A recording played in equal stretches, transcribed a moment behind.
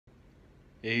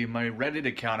My Reddit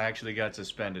account actually got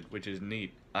suspended, which is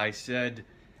neat. I said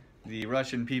the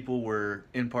Russian people were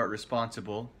in part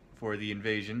responsible for the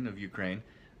invasion of Ukraine,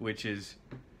 which is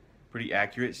pretty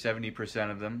accurate.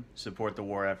 70% of them support the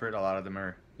war effort. A lot of them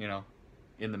are,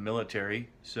 in the military.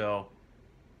 So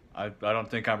I don't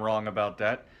think I'm wrong about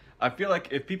that. I feel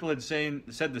like if people had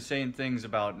said the same things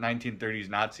about 1930s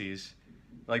Nazis,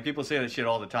 like people say that shit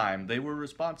all the time, they were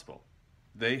responsible.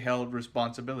 They held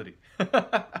responsibility.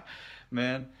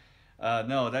 Man,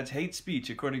 no, that's hate speech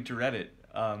according to Reddit.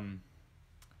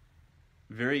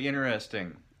 Very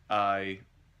interesting. I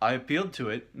appealed to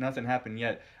it. Nothing happened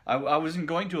yet. I wasn't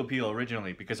going to appeal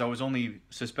originally because I was only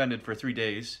suspended for 3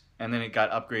 days, and then it got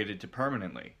upgraded to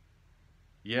permanently.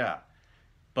 Yeah,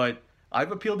 but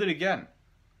I've appealed it again.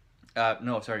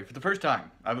 No, sorry, for the first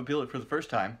time. I've appealed it for the first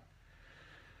time,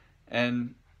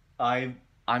 and I'm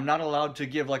not allowed to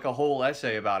give like a whole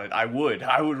essay about it. I would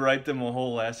write them a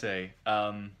whole essay.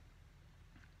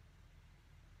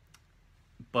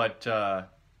 But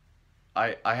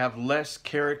I have less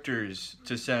characters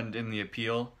to send in the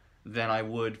appeal than I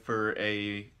would for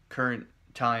a current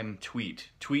time tweet.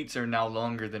 Tweets are now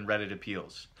longer than Reddit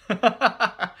appeals.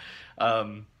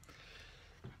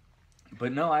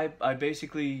 But no, I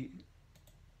basically,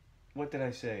 what did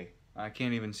I say? I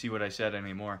can't even see what I said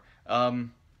anymore. I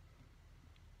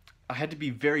had to be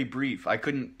very brief. I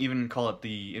couldn't even call it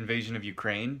the invasion of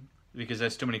Ukraine because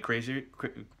that's too many crazy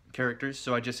characters.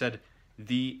 So I just said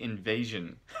the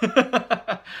invasion.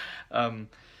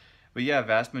 But yeah,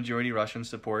 vast majority Russians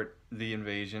support the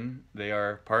invasion. They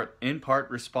are in part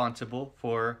responsible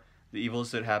for the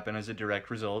evils that happen as a direct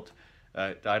result.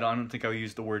 I don't think I would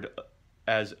use the word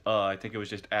as I think it was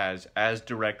just as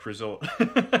direct result.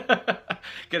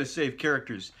 Gotta save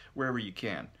characters wherever you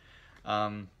can.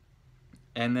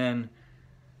 And then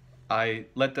I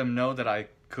let them know that I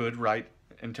could write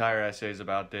entire essays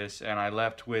about this, and I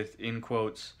left with, in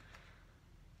quotes,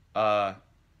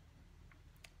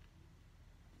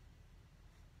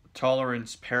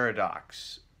 tolerance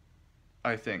paradox,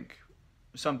 I think.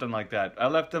 Something like that. I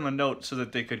left them a note so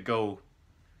that they could go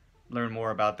learn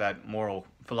more about that moral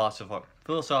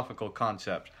philosophical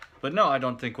concept. But no, I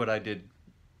don't think what I did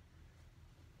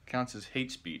counts as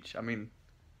hate speech. I mean,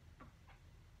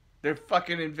 they're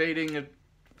fucking invading a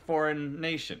foreign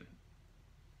nation.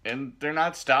 And they're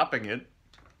not stopping it.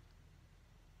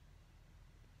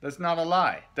 That's not a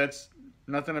lie.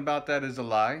 Nothing about that is a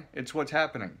lie. It's what's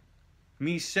happening.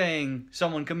 Me saying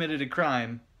someone committed a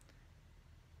crime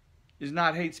is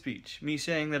not hate speech. Me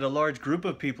saying that a large group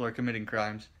of people are committing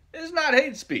crimes is not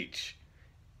hate speech.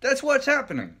 That's what's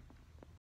happening.